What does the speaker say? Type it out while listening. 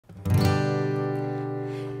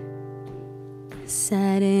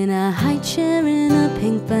Sat in a high chair in a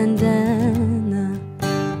pink bandana.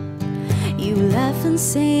 You laugh and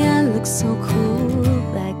say I look so cool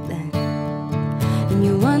back then, and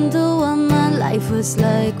you wonder what my life was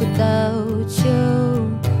like without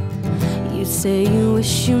you. You say you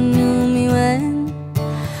wish you knew me when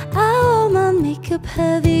I wore my makeup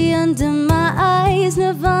heavy under my eyes,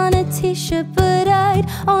 Nirvana t-shirt, but I'd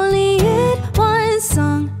only hit one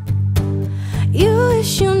song. You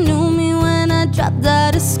wish you knew me when I dropped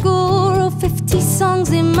out of school, wrote 50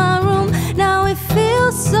 songs in my room. Now it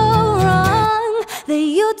feels so wrong that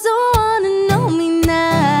you don't wanna know me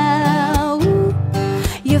now.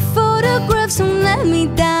 Your photographs don't let me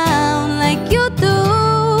down like you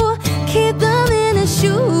do. Keep them in a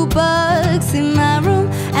shoebox in my room,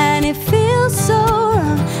 and it feels so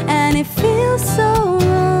wrong, and it feels so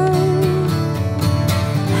wrong.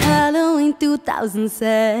 Halloween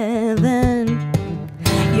 2007.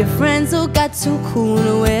 Your friends all got too cool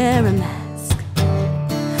to wear a mask.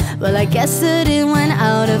 Well, I guess that it went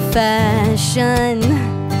out of fashion.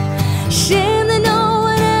 Shame that no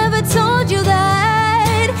one ever told you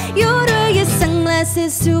that you'd wear your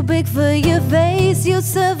sunglasses too big for your face. You'd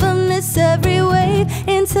serve a miss every wave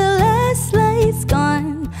until last light's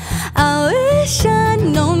gone. I wish I'd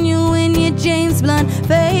known you in your James Blunt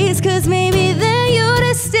face, 'cause maybe then you'd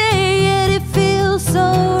have stayed. Yet it feels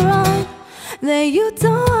so wrong that you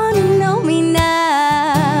don't wanna know me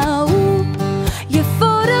now. Your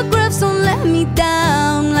photographs don't let me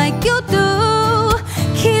down like you do.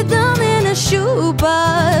 Keep them in a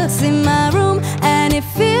shoebox in my room, and it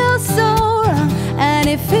feels so wrong, and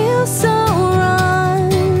it feels so wrong.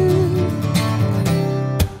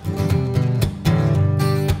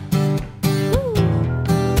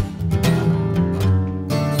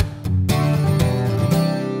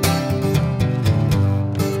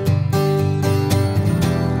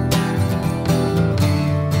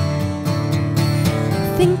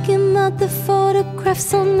 Thinking about the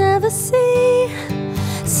photographs I'll never see,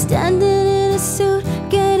 standing in a suit,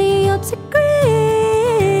 getting your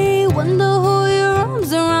degree. Wonder who your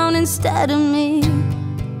arms around instead of me.